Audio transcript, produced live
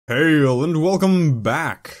Hail and welcome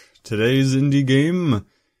back! Today's indie game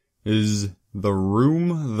is The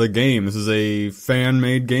Room, the Game. This is a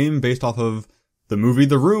fan-made game based off of the movie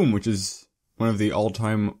The Room, which is one of the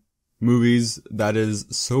all-time movies that is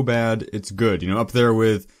so bad it's good. You know, up there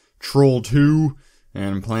with Troll 2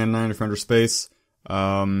 and Plan 9 for Outer Space.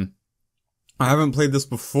 I haven't played this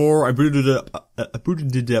before. I booted it up a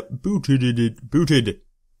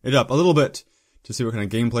little bit to see what kind of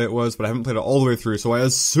gameplay it was, but I haven't played it all the way through, so I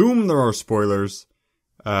assume there are spoilers.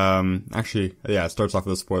 Actually, yeah, it starts off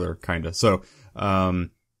with a spoiler, kinda. So,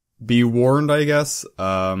 be warned, I guess.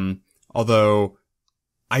 Although,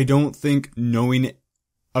 I don't think knowing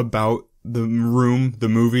about The Room, the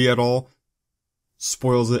movie at all,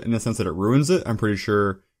 spoils it in the sense that it ruins it. I'm pretty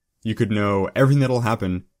sure you could know everything that'll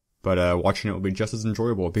happen, but watching it will be just as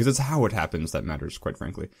enjoyable, because it's how it happens that matters, quite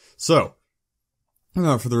frankly. So,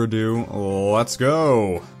 without further ado, let's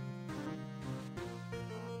go!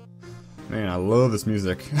 Man, I love this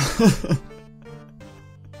music.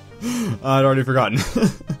 I'd already forgotten.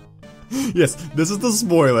 Yes, this is the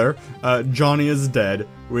spoiler. Johnny is dead,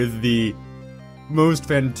 with the most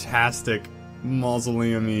fantastic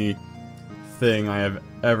mausoleum-y thing I have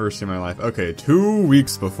ever seen in my life. Okay, 2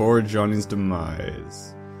 weeks before Johnny's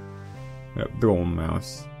demise. That big ol'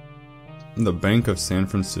 mouse. The Bank of San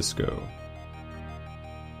Francisco.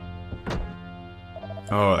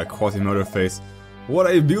 Oh, that Quasimodo face. What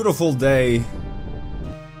a beautiful day!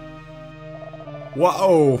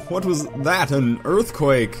 Whoa! What was that? An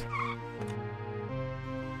earthquake!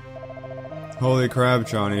 Holy crap,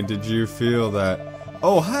 Johnny, did you feel that?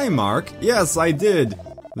 Oh, hi, Mark! Yes, I did!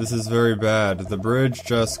 This is very bad. The bridge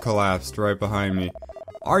just collapsed right behind me.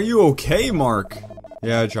 Are you okay, Mark?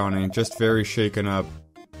 Yeah, Johnny, just very shaken up.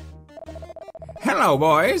 Hello,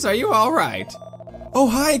 boys, are you alright? Oh,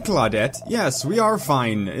 hi, Claudette. Yes, we are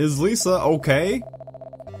fine. Is Lisa okay?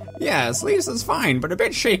 Yes, Lisa's fine, but a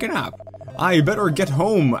bit shaken up. I better get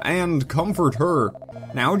home and comfort her.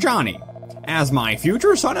 Now, Johnny, as my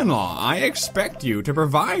future son-in-law, I expect you to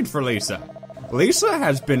provide for Lisa. Lisa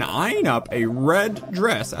has been eyeing up a red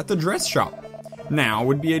dress at the dress shop. Now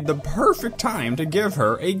would be the perfect time to give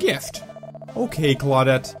her a gift. Okay,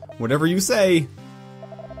 Claudette. Whatever you say.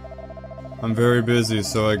 I'm very busy,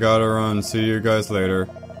 so I gotta run. See you guys later.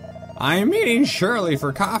 I'm meeting Shirley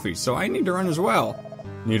for coffee, so I need to run as well.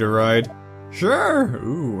 Need a ride? Sure!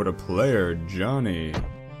 Ooh, what a player, Johnny.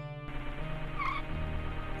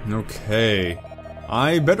 Okay.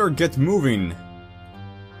 I better get moving.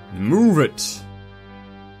 Move it!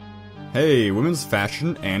 Hey, women's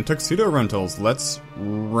fashion and tuxedo rentals. Let's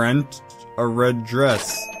rent a red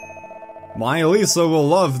dress. My Lisa will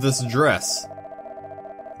love this dress.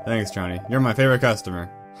 Thanks, Johnny. You're my favorite customer.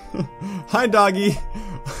 Hi, doggy!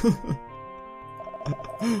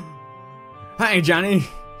 Hi, Johnny.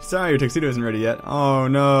 Sorry, your tuxedo isn't ready yet. Oh,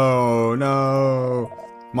 no, no.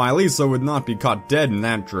 My Lisa would not be caught dead in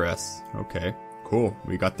that dress. Okay, cool.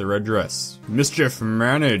 We got the red dress. Mischief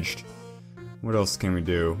managed. What else can we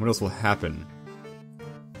do? What else will happen?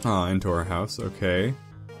 Ah, into our house. Okay.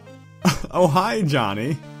 Oh, hi,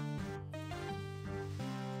 Johnny.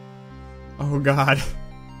 Oh, God.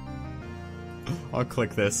 I'll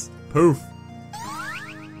click this. Poof.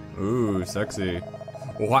 Ooh, sexy.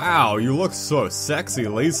 Wow, you look so sexy,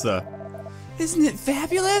 Lisa. Isn't it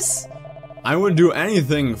fabulous? I would do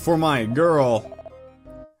anything for my girl.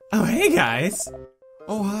 Oh, hey, guys.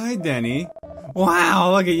 Oh, hi, Denny.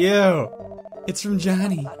 Wow, look at you. It's from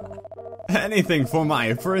Johnny. Anything for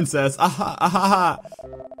my princess. Aha, aha.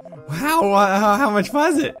 Wow, how much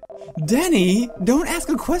was it? Denny, don't ask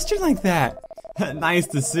a question like that. Nice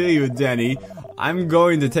to see you, Denny. I'm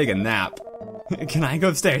going to take a nap. Can I go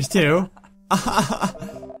upstairs too?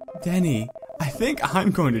 Denny, I think I'm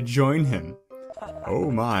going to join him. Oh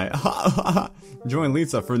my. Join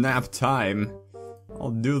Lisa for nap time. I'll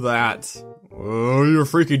do that. Oh, you're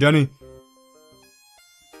freaky, Denny.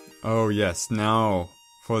 Oh yes, now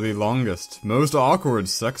for the longest, most awkward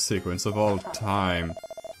sex sequence of all time.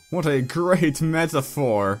 What a great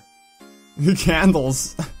metaphor. The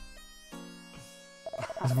candles.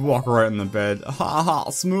 Just walk right in the bed. Ha ha,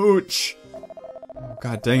 smooch.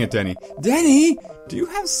 God dang it, Denny. Denny, do you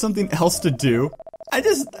have something else to do? I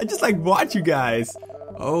just like watch you guys.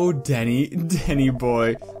 Oh, Denny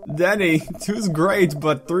boy. Denny, two's great,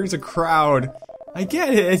 but three's a crowd. I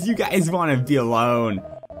get it, you guys want to be alone.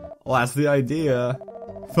 Well, that's the idea.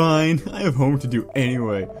 Fine, I have homework to do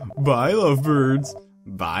anyway. Bye, lovebirds.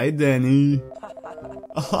 Bye, Denny.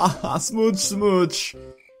 Ha ha, smooch, smooch.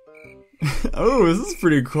 Oh, this is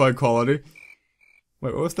pretty high quality.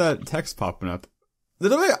 Wait, what's that text popping up?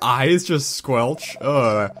 Did my eyes just squelch?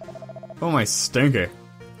 Oh, my stinky.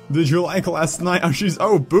 Did you like last night?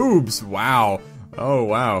 Oh, boobs. Wow. Oh,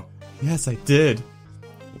 wow. Yes, I did.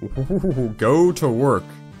 Ooh, go to work.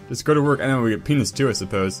 Just go to work. I know we get penis too, I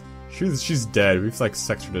suppose. She's dead. We've like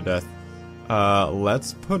sexed her to death.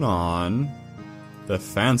 Let's put on the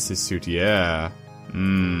fancy suit. Yeah.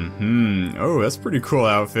 Oh, that's a pretty cool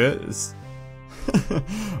outfit.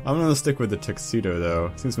 I'm gonna stick with the tuxedo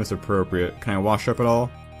though. Seems most appropriate. Can I wash up at all?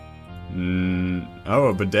 Oh,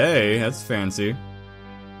 a bidet. That's fancy.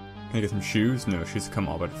 Can I get some shoes? No, shoes come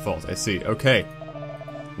all by default. I see. Okay.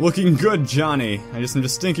 Looking good, Johnny. I'm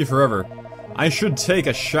just stinky forever. I should take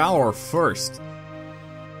a shower first.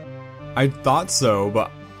 I thought so,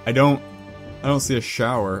 but I don't see a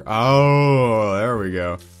shower. Oh, there we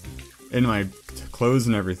go. In my clothes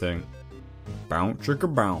and everything. Bow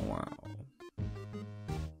chicka bow wow.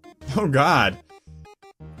 Oh god.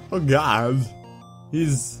 Oh god.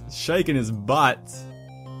 He's shaking his butt.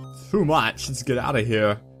 Too much. Let's get out of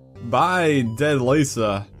here. Bye, dead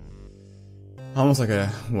Lisa. Almost like a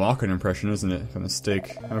Walken impression, isn't it? If I'm a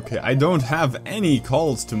mistake. Okay, I don't have any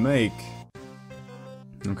calls to make.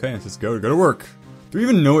 Okay, let's just go to work. Do we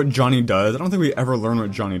even know what Johnny does? I don't think we ever learn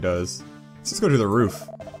what Johnny does. Let's just go to the roof.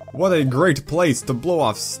 What a great place to blow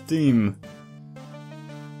off steam.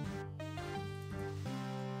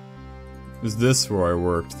 Is this where I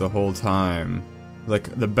worked the whole time?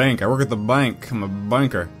 Like the bank. I work at the bank. I'm a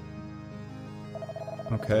banker.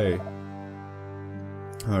 Okay.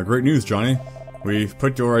 Great news, Johnny. We've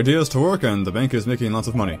put your ideas to work and the bank is making lots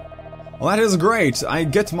of money. Well, that is great. I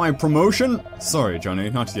get my promotion? Sorry, Johnny,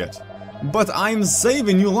 not yet. But I'm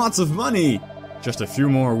saving you lots of money. Just a few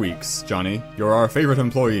more weeks, Johnny. You're our favorite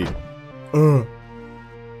employee.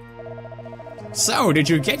 So, did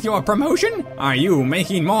you get your promotion? Are you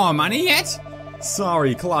making more money yet?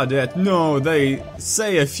 Sorry, Claudette. No, they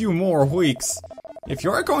say a few more weeks. If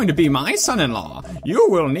you're going to be my son-in-law, you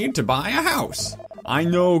will need to buy a house. I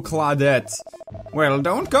know, Claudette. Well,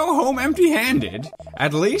 don't go home empty-handed.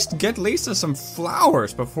 At least get Lisa some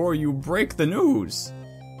flowers before you break the news.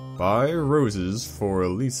 Buy roses for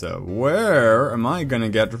Lisa. Where am I gonna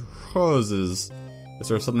get roses? Is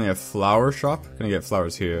there suddenly a flower shop? Can I get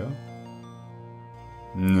flowers here?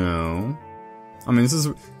 No. I mean,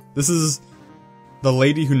 this is the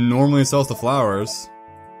lady who normally sells the flowers.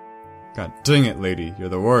 God dang it, lady. You're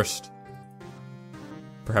the worst.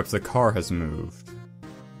 Perhaps the car has moved.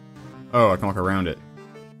 Oh, I can walk around it.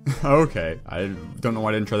 Okay. I don't know why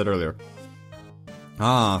I didn't try that earlier.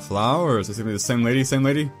 Ah, flowers. Is it gonna be the same lady? Same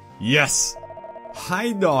lady? Yes!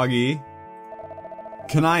 Hi, doggy.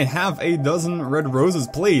 Can I have a dozen red roses,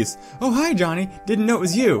 please? Oh, hi, Johnny. Didn't know it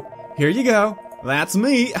was you. Here you go. That's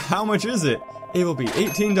me. How much is it? It will be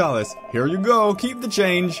 $18. Here you go. Keep the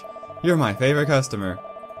change. You're my favorite customer.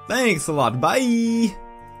 Thanks a lot. Bye!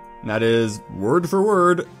 That is word for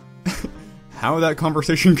word how that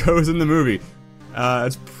conversation goes in the movie.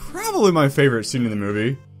 It's probably my favorite scene in the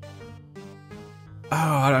movie. Oh,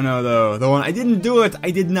 I don't know though. The one I didn't do it.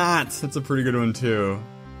 I did not. That's a pretty good one too.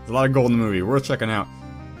 There's a lot of gold in the movie. Worth checking out.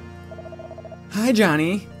 Hi,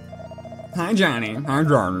 Johnny. Hi, Johnny. Hi,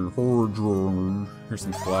 Johnny. Hi, Johnny. Here's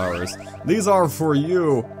some flowers. These are for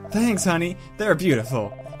you. Thanks, honey. They're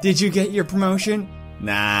beautiful. Did you get your promotion?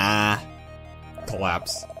 Nah.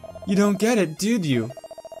 Collapse. You don't get it, did you?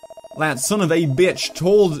 That son of a bitch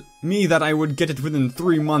told me that I would get it within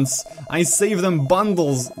 3 months. I saved them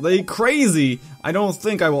bundles. They crazy. I don't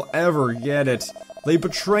think I will ever get it. They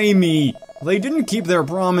betray me. They didn't keep their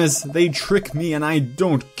promise. They trick me and I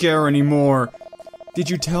don't care anymore. Did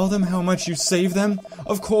you tell them how much you saved them?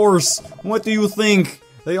 Of course. What do you think?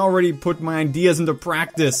 They already put my ideas into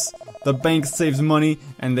practice. The bank saves money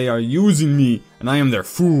and they are using me and I am their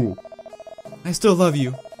fool. I still love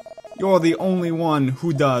you. You're the only one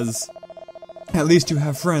who does. At least you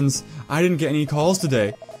have friends. I didn't get any calls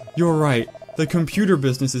today. You're right. The computer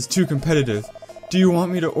business is too competitive. Do you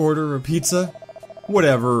want me to order a pizza?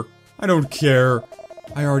 Whatever. I don't care.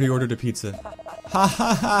 I already ordered a pizza. Ha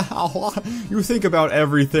ha ha. You think about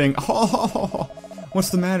everything. What's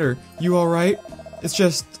the matter? You alright? It's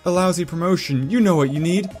just a lousy promotion. You know what you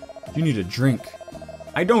need. You need a drink.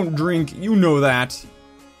 I don't drink. You know that.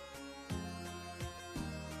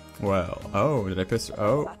 Well, oh, did I piss her?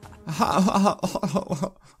 Oh. I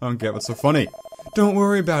don't get what's so funny. Don't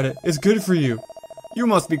worry about it. It's good for you. You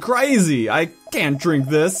must be crazy. I can't drink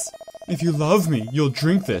this. If you love me, you'll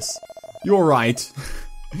drink this. You're right.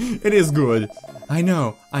 It is good. I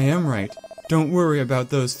know. I am right. Don't worry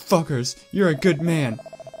about those fuckers. You're a good man.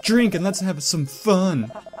 Drink and let's have some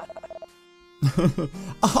fun. Yuck,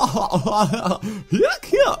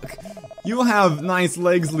 yuck. You have nice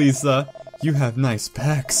legs, Lisa. You have nice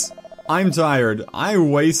pecs. I'm tired. I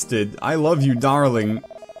wasted. I love you, darling.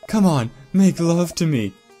 Come on, make love to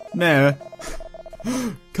me. Nah.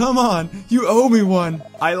 Come on, you owe me one.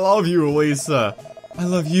 I love you, Lisa. I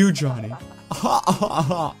love you, Johnny. Ha ha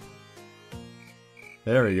ha.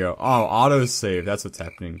 There we go. Oh, autosave. That's what's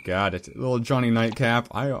happening. Got it. Little Johnny Nightcap.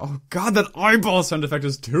 Oh god, that eyeball sound effect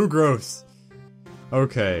is too gross.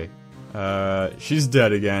 Okay. She's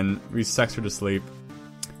dead again. We sex her to sleep.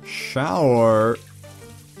 Shower.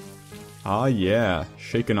 Ah, yeah.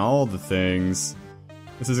 Shaking all the things.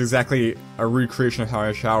 This is exactly a recreation of how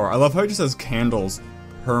I shower. I love how it just has candles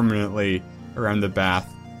permanently around the bath.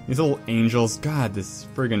 These little angels. God, this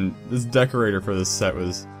decorator for this set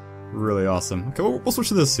was really awesome. Okay, we'll switch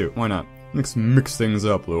to this suit. Why not? Let's mix things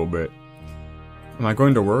up a little bit. Am I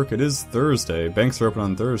going to work? It is Thursday. Banks are open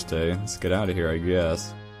on Thursday. Let's get out of here, I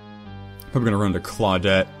guess. Probably gonna run to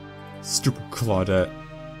Claudette. Stupid Claudette.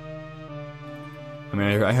 I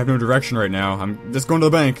mean, I have no direction right now. I'm just going to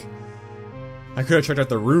the bank. I could have checked out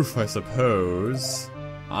the roof, I suppose.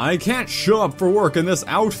 I can't show up for work in this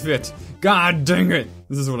outfit! God dang it!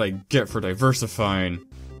 This is what I get for diversifying.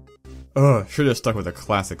 Ugh, should have stuck with a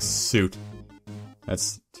classic suit.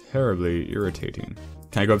 That's terribly irritating.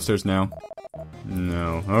 Can I go upstairs now?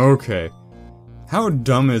 No. Okay. How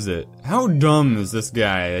dumb is it? How dumb is this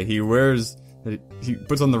guy that he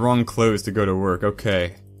puts on the wrong clothes to go to work?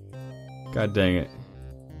 Okay. God dang it.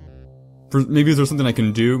 Maybe there's something I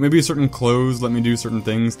can do? Maybe certain clothes let me do certain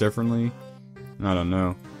things differently? I don't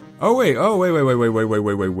know. Oh wait,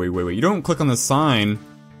 wait. You don't click on the sign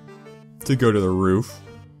to go to the roof.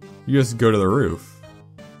 You just go to the roof.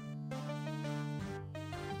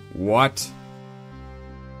 What?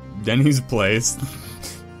 Dennys place.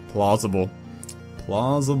 Plausible.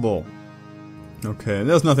 Plausible. Okay,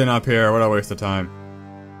 there's nothing up here. What a waste of time.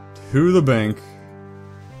 To the bank.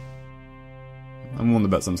 I'm willing to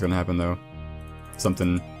bet something's gonna happen, though.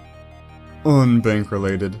 Something unbank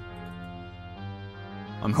related.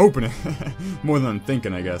 I'm hoping it. More than I'm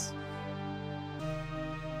thinking, I guess.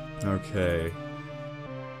 Okay.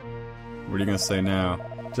 What are you gonna say now?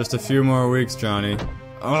 Just a few more weeks, Johnny.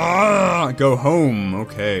 Ah! Go home!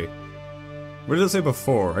 Okay. What did it say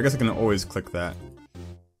before? I guess I can always click that.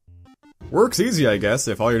 Work's easy, I guess,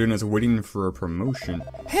 if all you're doing is waiting for a promotion.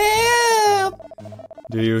 Help!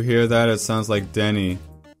 Do you hear that? It sounds like Denny.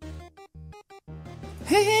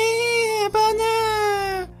 Help! Oh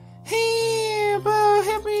no! Help! Oh,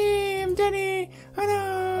 help me! I'm Denny! Oh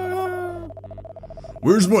no!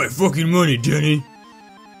 Where's my fucking money, Denny?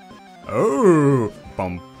 Oh!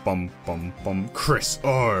 Bum, bum, bum, bum. Chris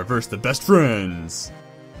R. versus the best friends.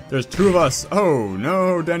 There's two of us. Oh,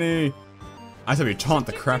 no, Denny. I thought we taunt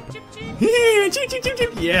the crap.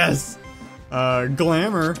 Yes!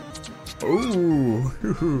 Glamour.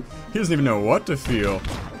 Ooh. He doesn't even know what to feel.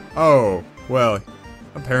 Oh, well,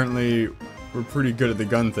 apparently we're pretty good at the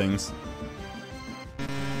gun things.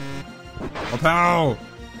 Oh, pow!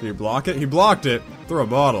 Did he block it? He blocked it. Throw a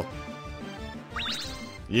bottle.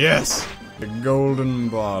 Yes! The golden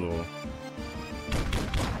bottle.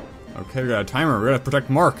 Okay, we got a timer. We gotta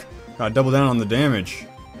protect Mark. Gotta double down on the damage.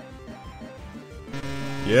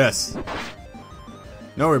 Yes.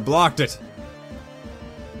 No, we blocked it.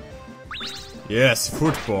 Yes,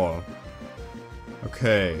 football.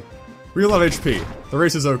 Okay. We got a lot of HP. The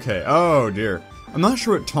race is okay. Oh, dear. I'm not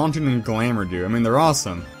sure what taunting and glamour do. I mean, they're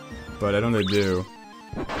awesome. But I don't know what they do.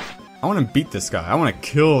 I want to beat this guy. I want to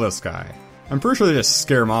kill this guy. I'm pretty sure they just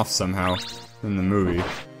scare him off somehow in the movie.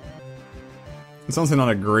 It's honestly not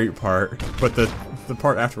a great part, but the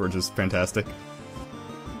part afterwards is fantastic.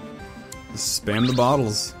 Just spam the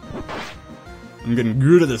bottles. I'm getting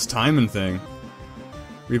good at this timing thing.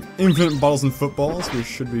 We have infinite bottles and footballs. We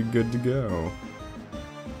should be good to go.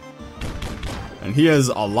 And he has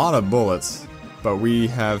a lot of bullets, but we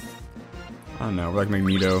have, I don't know, we're like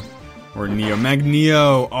Magneto. Or Neo.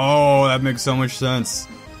 Magneto! Oh, that makes so much sense.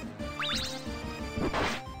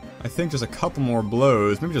 I think just a couple more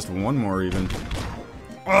blows, maybe just one more even.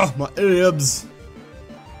 Oh, my abs!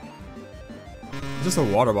 Just a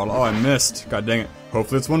water bottle. Oh, I missed. God dang it.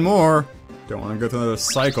 Hopefully it's one more. Don't want to go through another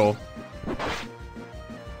cycle.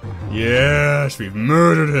 Yes, we've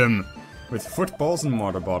murdered him! With footballs and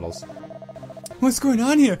water bottles. What's going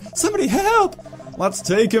on here? Somebody help! Let's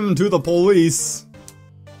take him to the police.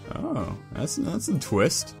 Oh, that's a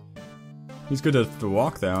twist. He's good to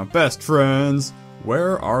walk though. Best friends!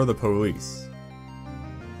 Where are the police?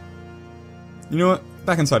 You know what?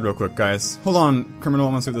 Back inside real quick, guys. Hold on, criminal,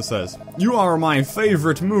 I want to see what this says. You are my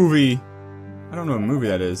favorite movie! I don't know what movie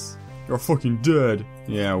that is. You're fucking dead.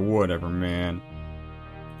 Yeah, whatever, man.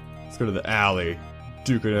 Let's go to the alley.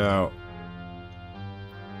 Duke it out.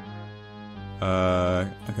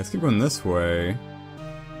 Okay, let's keep going this way.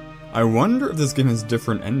 I wonder if this game has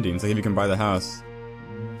different endings, like if you can buy the house.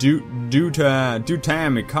 Do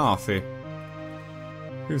Tammy coffee.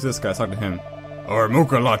 Who's this guy? Let's talk to him. Our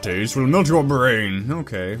mocha lattes will melt your brain.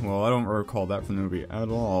 Okay, well, I don't recall that from the movie at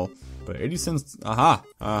all. But 80 cents. Aha.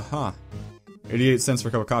 88 cents for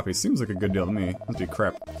a cup of coffee. Seems like a good deal to me. Must be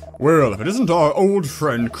crap. Well, if it isn't our old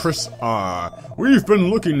friend Chris R., we've been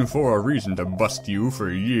looking for a reason to bust you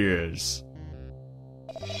for years.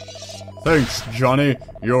 Thanks, Johnny.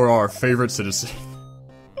 You're our favorite citizen.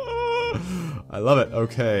 I love it.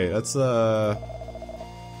 Okay, that's,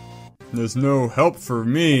 there's no help for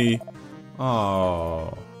me.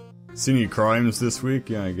 Oh. See any crimes this week?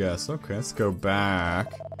 Yeah, I guess. Okay, let's go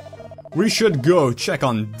back. We should go check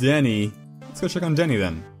on Denny. Let's go check on Denny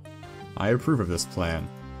then. I approve of this plan.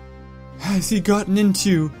 Has he gotten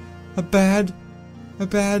into a bad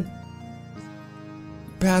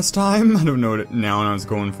pastime? I don't know what noun I was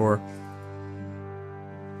going for.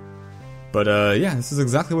 But, yeah, this is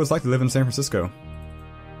exactly what it's like to live in San Francisco.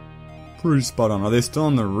 Pretty spot on. Are they still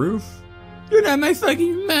on the roof? You're not my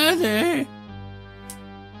fucking mother!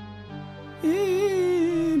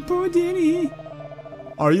 Poor Denny.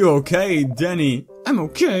 Are you okay, Denny? I'm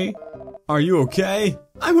okay. Are you okay?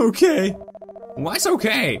 I'm okay. What's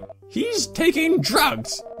okay? He's taking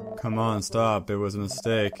drugs. Come on, stop. It was a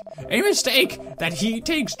mistake. A mistake? That he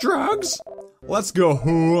takes drugs? Let's go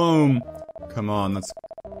home. Come on, that's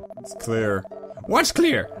clear. What's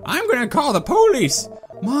clear? I'm gonna call the police.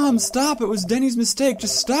 Mom, stop. It was Denny's mistake.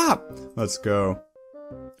 Just stop. Let's go.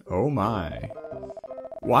 Oh my.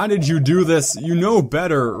 Why did you do this? You know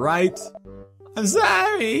better, right? I'm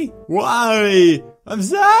sorry. Why? I'm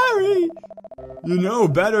sorry. You know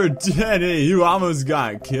better, Denny. You almost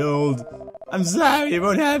got killed. I'm sorry. It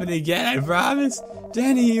won't happen again, I promise.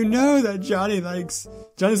 Denny, you know that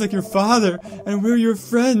Johnny's like your father, and we're your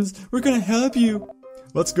friends. We're gonna help you.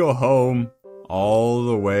 Let's go home. All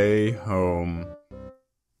the way home.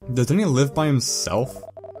 Does Denny live by himself?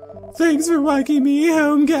 Thanks for walking me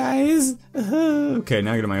home, guys. Okay,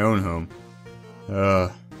 now I get to my own home.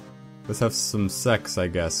 Let's have some sex, I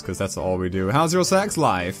guess, because that's all we do. How's your sex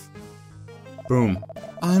life? Boom.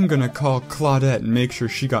 I'm gonna call Claudette and make sure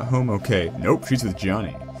she got home okay. Nope, she's with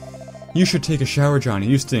Johnny. You should take a shower, Johnny.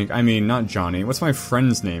 You stink. I mean, not Johnny. What's my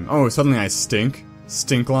friend's name? Oh, suddenly I stink?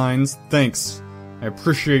 Stink lines? Thanks. I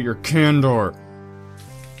appreciate your candor.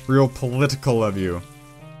 Real political of you.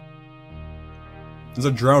 There's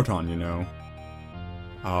a drought on, you know.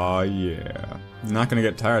 Aw, yeah. Not gonna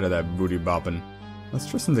get tired of that booty bopping. Let's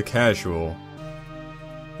dress into casual.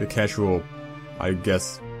 The casual, I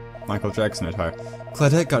guess, Michael Jackson attire.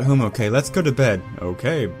 Claudette got home okay. Let's go to bed.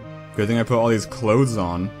 Okay. Good thing I put all these clothes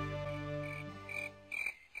on.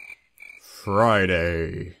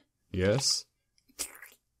 Friday. Yes?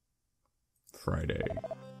 Friday.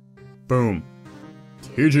 Boom.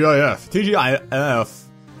 TGIF. TGIF.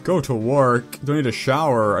 Go to work. Don't need a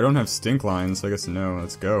shower. I don't have stink lines, so I guess no.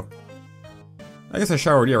 Let's go. I guess I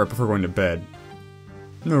showered, yeah, right before going to bed.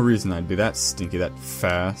 No reason I'd be that stinky that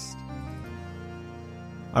fast.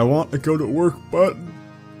 I want to go to work button.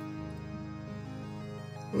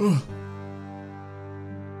 Ugh.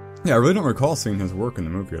 Yeah, I really don't recall seeing his work in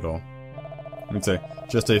the movie at all. Let me say,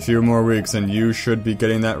 just a few more weeks and you should be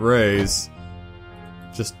getting that raise.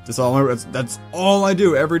 That's all I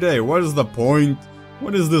do every day. What is the point?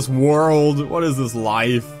 What is this world? What is this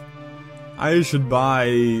life? I should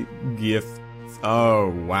buy gifts. Oh,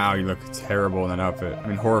 wow, you look terrible in that outfit. I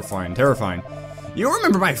mean, horrifying, terrifying. You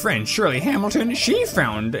remember my friend Shirley Hamilton? She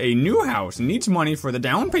found a new house and needs money for the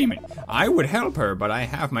down payment. I would help her, but I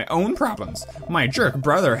have my own problems. My jerk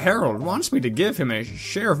brother Harold wants me to give him a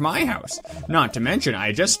share of my house. Not to mention,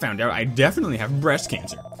 I just found out I definitely have breast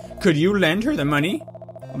cancer. Could you lend her the money?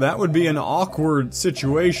 That would be an awkward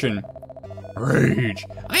situation. Rage.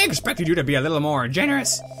 I expected you to be a little more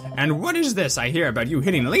generous. And what is this I hear about you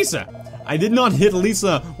hitting Lisa? I did not hit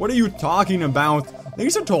Lisa. What are you talking about?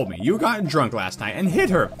 Lisa told me you got drunk last night and hit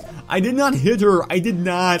her. I did not hit her. I did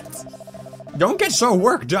not. Don't get so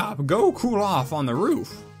worked up. Go cool off on the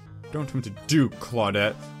roof. Don't tell me to do,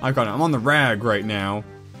 Claudette. I'm on the rag right now.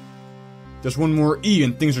 Just one more E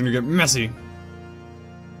and things are gonna get messy.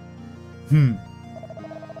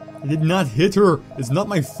 I did not hit her. It's not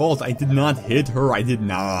my fault. I did not hit her. I did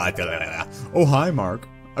not. Oh, hi, Mark.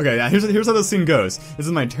 Okay, yeah, here's how this scene goes. This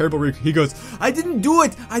is my terrible week. He goes, I didn't do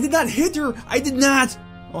it! I did not hit her! I did not!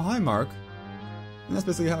 Oh, hi, Mark. And that's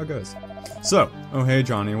basically how it goes. So, oh, hey,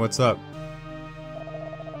 Johnny, what's up?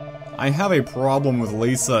 I have a problem with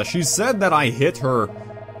Lisa. She said that I hit her.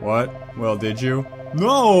 What? Well, did you?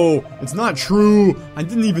 No! It's not true! I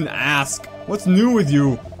didn't even ask. What's new with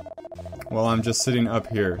you? Well, I'm just sitting up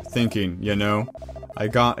here, thinking, you know? I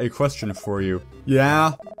got a question for you.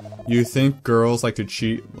 Yeah? You think girls like to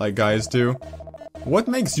cheat like guys do? What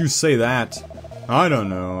makes you say that? I don't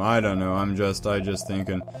know, I just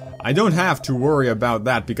thinking. I don't have to worry about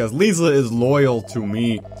that because Lisa is loyal to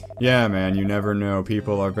me. Yeah, man, you never know.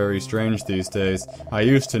 People are very strange these days. I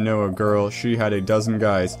used to know a girl, she had a dozen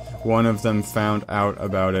guys. One of them found out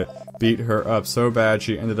about it, beat her up so bad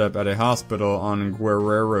she ended up at a hospital on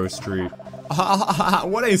Guerrero Street.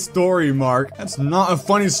 What a story, Mark. That's not a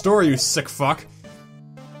funny story, you sick fuck.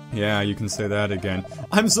 Yeah, you can say that again.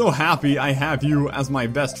 I'm so happy I have you as my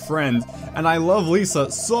best friend, and I love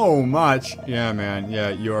Lisa so much. Yeah, man, yeah,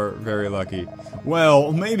 you're very lucky.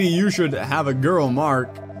 Well, maybe you should have a girl,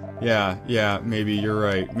 Mark. Yeah, maybe you're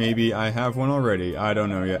right. Maybe I have one already. I don't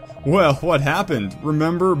know yet. Well, what happened?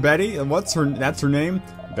 Remember Betty? That's her name?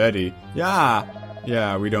 Betty.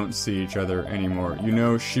 Yeah, we don't see each other anymore. You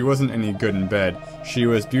know, she wasn't any good in bed. She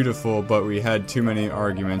was beautiful, but we had too many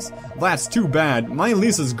arguments. That's too bad. My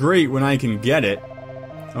Lisa's great when I can get it.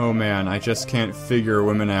 Oh man, I just can't figure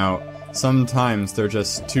women out. Sometimes they're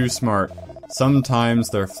just too smart.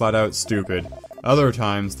 Sometimes they're flat out stupid. Other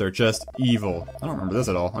times they're just evil. I don't remember this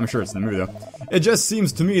at all. I'm sure it's in the movie though. It just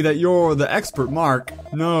seems to me that you're the expert, Mark.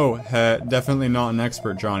 No, definitely not an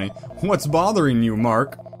expert, Johnny. What's bothering you,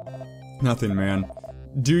 Mark? Nothing, man.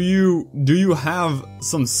 Do you have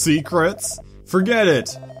some secrets? Forget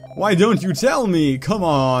it. Why don't you tell me? Come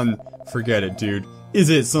on. Forget it, dude. Is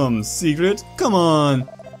it some secret? Come on.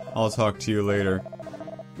 I'll talk to you later.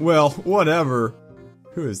 Well, whatever.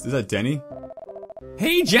 Is that Denny?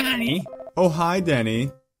 Hey, Johnny. Oh, hi,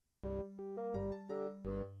 Denny.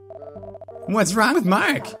 What's wrong with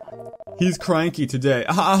Mark? He's cranky today.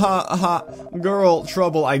 Girl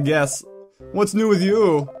trouble, I guess. What's new with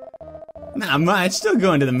you? Not much, still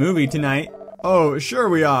going to the movie tonight. Oh, sure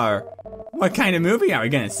we are. What kind of movie are we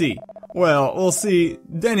gonna see? Well, we'll see.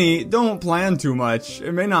 Denny, don't plan too much.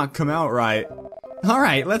 It may not come out right.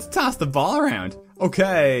 Alright, let's toss the ball around.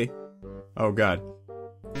 Okay. Oh god.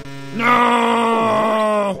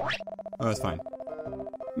 No! Oh, that's fine.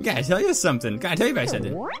 Gotta tell you something. Gotta tell you about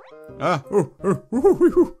something.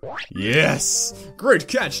 Yes! Great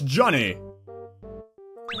catch, Johnny!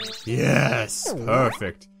 Yes!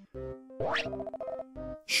 Perfect.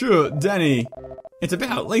 Sure, Denny. It's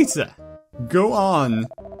about Lisa. Go on.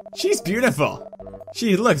 She's beautiful.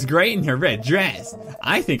 She looks great in her red dress.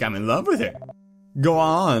 I think I'm in love with her. Go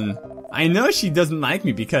on. I know she doesn't like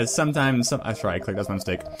me because sometimes I clicked, that's my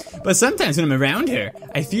mistake. But sometimes when I'm around her,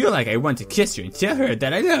 I feel like I want to kiss her and tell her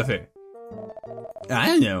that I love her. I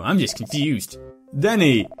don't know, I'm just confused.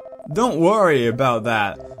 Denny, don't worry about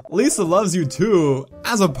that. Lisa loves you too,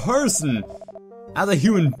 as a person. As a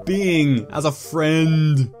human being, as a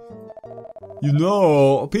friend. You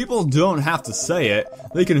know, people don't have to say it,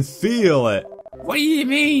 they can feel it. What do you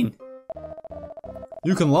mean?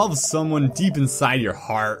 You can love someone deep inside your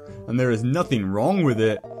heart, and there is nothing wrong with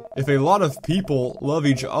it. If a lot of people love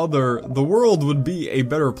each other, the world would be a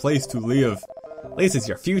better place to live. Lisa's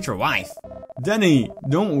your future wife. Denny,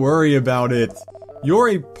 don't worry about it. You're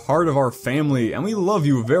a part of our family, and we love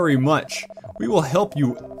you very much. We will help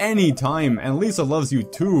you anytime, and Lisa loves you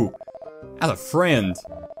too. As a friend.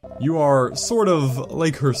 You are sort of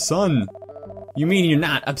like her son. You mean you're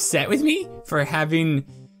not upset with me for having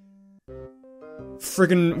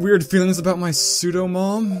friggin' weird feelings about my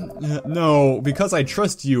pseudo-mom? No, because I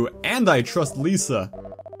trust you, and I trust Lisa.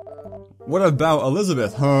 What about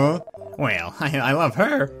Elizabeth, huh? Well, I love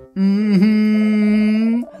her.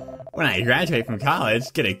 When I graduate from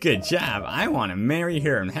college, get a good job, I want to marry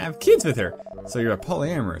her and have kids with her. So you're a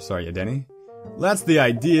polyamorous, are you, Denny? That's the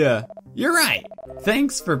idea. You're right.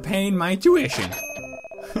 Thanks for paying my tuition.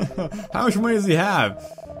 How much money does he have?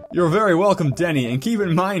 You're very welcome, Denny, and keep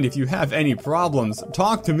in mind if you have any problems,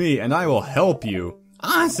 talk to me and I will help you.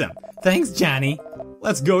 Awesome. Thanks, Johnny.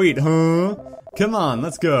 Let's go eat, huh? Come on,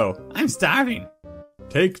 let's go. I'm starving.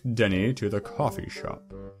 Take Denny to the coffee shop.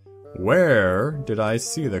 Where did I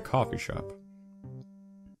see the coffee shop?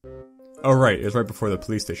 Oh right, it's right before the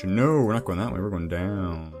police station. No, we're not going that way, we're going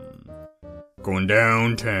down. Going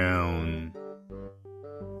downtown.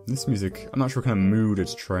 This music, I'm not sure what kind of mood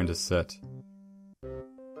it's trying to set.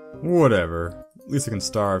 Whatever. Lisa can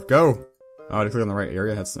starve. Go! Oh, I clicked on the right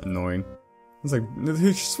area, that's annoying. It's like,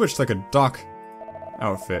 he switched like a doc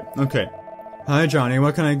outfit. Okay. Hi Johnny,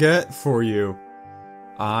 what can I get for you?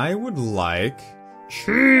 I would like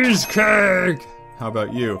cheesecake! How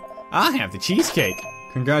about you? I'll have the cheesecake.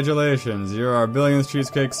 Congratulations, you're our billionth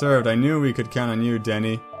cheesecake served. I knew we could count on you,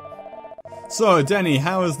 Denny. So, Denny,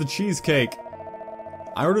 how is the cheesecake?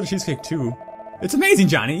 I ordered a cheesecake too. It's amazing,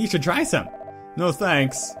 Johnny. You should try some. No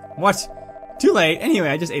thanks. What? Too late. Anyway,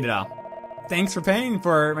 I just ate it all. Thanks for paying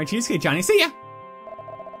for my cheesecake, Johnny. See ya!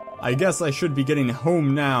 I guess I should be getting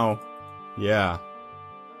home now. Yeah.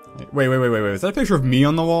 Wait. Is that a picture of me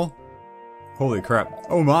on the wall? Holy crap.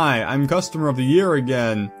 Oh my, I'm customer of the year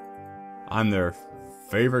again. I'm their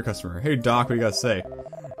favorite customer. Hey Doc, what do you gotta say?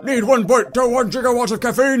 Need 1.21 gigawatts of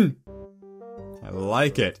caffeine! I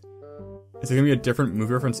like it. Is it gonna be a different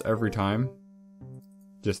movie reference every time?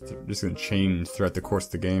 Just gonna change throughout the course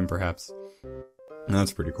of the game, perhaps. And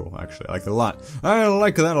that's pretty cool, actually. I like that a lot. I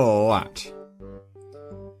like that a lot.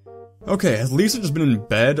 Okay, has Lisa just been in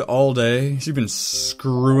bed all day? She's been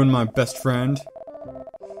screwing my best friend.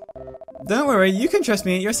 Don't worry, you can trust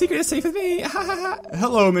me. Your secret is safe with me. Ha ha ha.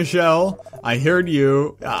 Hello, Michelle. I heard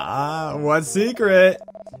you. What secret?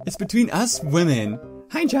 It's between us women.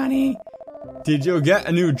 Hi, Johnny. Did you get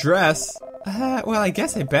a new dress? Well, I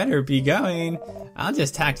guess I better be going. I'll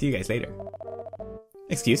just talk to you guys later.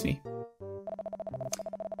 Excuse me.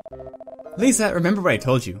 Lisa, remember what I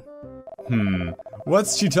told you?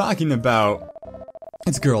 What's she talking about?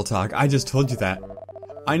 It's girl talk, I just told you that.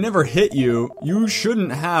 I never hit you. You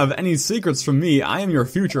shouldn't have any secrets from me. I am your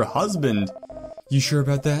future husband. You sure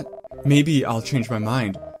about that? Maybe I'll change my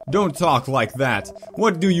mind. Don't talk like that.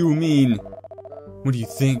 What do you mean? What do you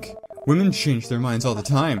think? Women change their minds all the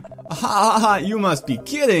time. Ha ha ha, you must be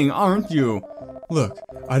kidding, aren't you? Look,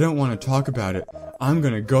 I don't want to talk about it. I'm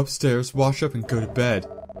gonna go upstairs, wash up, and go to bed.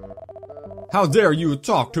 How dare you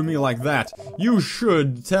talk to me like that? You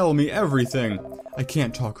should tell me everything. I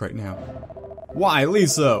can't talk right now. Why,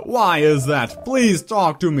 Lisa? Why is that? Please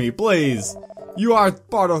talk to me, please. You are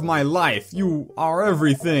part of my life. You are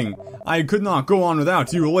everything. I could not go on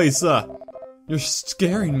without you, Lisa. You're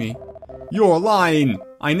scaring me. You're lying.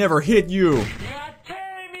 I never hit you. You're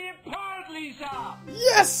tearing me apart, Lisa!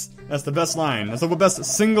 Yes! That's the best line. That's the best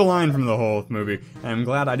single line from the whole movie. And I'm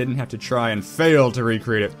glad I didn't have to try and fail to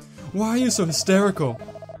recreate it. Why are you so hysterical?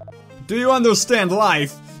 Do you understand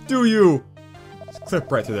life? Do you? Clip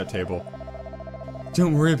right through that table.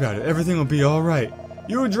 Don't worry about it. Everything will be alright.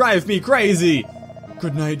 You drive me crazy!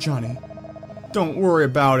 Good night, Johnny. Don't worry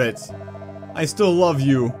about it. I still love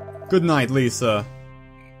you. Good night, Lisa.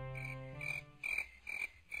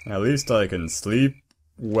 At least I can sleep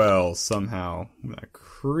well, somehow.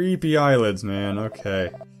 Creepy eyelids, man.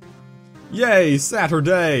 Okay. Yay,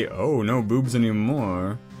 Saturday! Oh, no boobs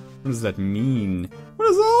anymore. What does that mean? What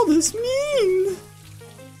does all this mean?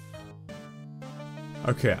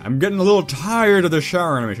 Okay, I'm getting a little tired of the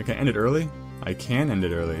shower animation. Can I end it early? I can end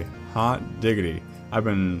it early. Hot diggity. I've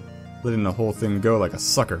been letting the whole thing go like a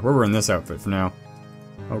sucker. We're wearing this outfit for now.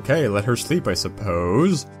 Okay, let her sleep, I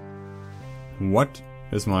suppose. What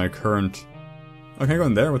is my current... Oh, can I go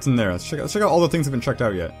in there? What's in there? Let's check out all the things that haven't checked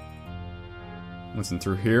out yet. Listen,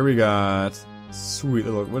 through here we got... Sweet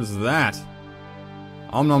little... What is that?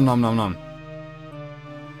 Om nom nom nom nom.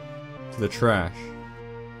 To the trash.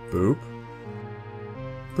 Boop.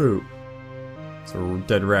 Boop. It's a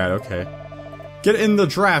dead rat, okay. Get in the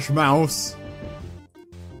trash, mouse!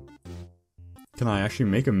 Can I actually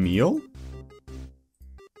make a meal?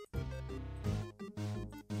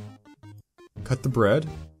 Cut the bread.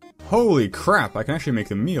 Holy crap, I can actually make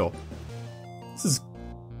the meal. This is...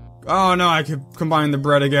 Oh no, I could combine the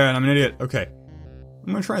bread again. I'm an idiot. Okay.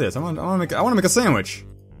 I'm gonna try this. I wanna make a sandwich.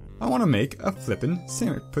 I wanna make a flippin'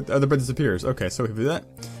 sandwich. Put the bread disappears. Okay, so if we do that,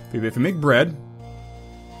 if we make bread,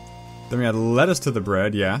 then we add lettuce to the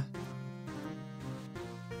bread, yeah.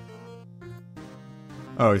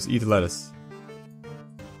 Oh, just eat the lettuce.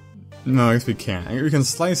 No, I guess we can't. We can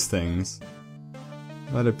slice things.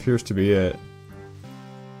 That appears to be it.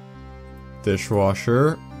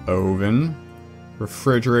 Dishwasher, oven,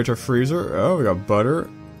 refrigerator, freezer. Oh, we got butter.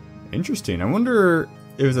 Interesting. I wonder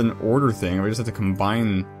if it's an order thing, or we just have to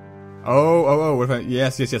combine. Oh, what if I...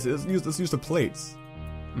 Yes. Let's use the plates.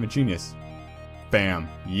 I'm a genius. Bam.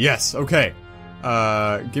 Yes, okay.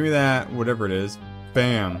 Give me that, whatever it is.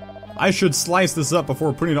 Bam. I should slice this up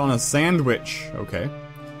before putting it on a sandwich. Okay.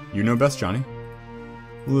 You know best, Johnny.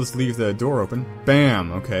 We'll just leave the door open.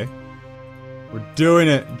 Bam, okay. We're doing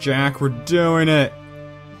it, Jack, we're doing it!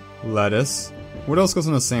 Lettuce. What else goes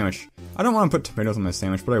on a sandwich? I don't want to put tomatoes on my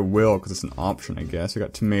sandwich, but I will, because it's an option, I guess. We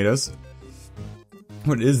got tomatoes.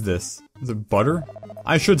 What is this? Is it butter?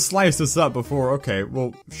 I should slice this up before... Okay,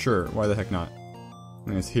 well, sure. Why the heck not? I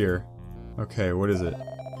mean, it's here. Okay, what is it?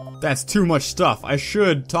 That's too much stuff! I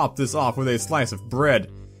should top this off with a slice of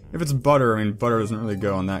bread. If it's butter, I mean, butter doesn't really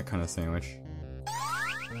go on that kind of sandwich.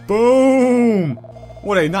 Boom!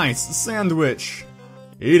 What a nice sandwich!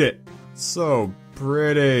 Eat it! So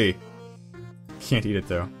pretty. Can't eat it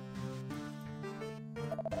though.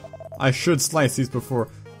 I should slice these before.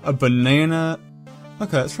 A banana.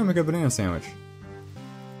 Okay, let's try to make a banana sandwich.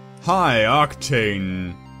 High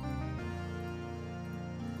octane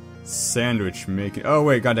sandwich making. Oh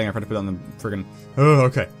wait, god dang, I forgot to put it on the friggin'. Oh,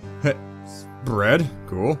 okay. Hey, bread,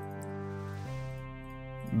 cool.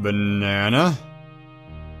 Banana.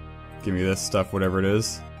 Give me this stuff, whatever it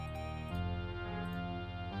is.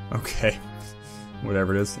 Okay.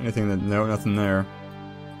 Whatever it is. Anything that. No, nothing there.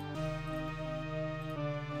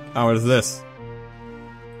 Oh, what is this?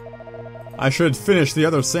 I should finish the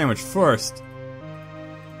other sandwich first.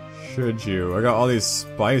 Should you? I got all these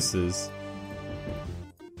spices.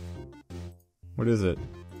 What is it?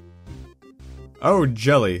 Oh,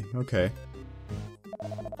 jelly. Okay.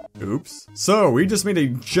 Oops. So, we just made a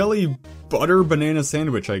jelly butter banana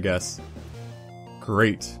sandwich, I guess.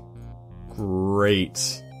 Great.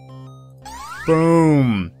 Great.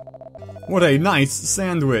 Boom. What a nice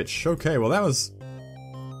sandwich. Okay, well that was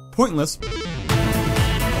pointless.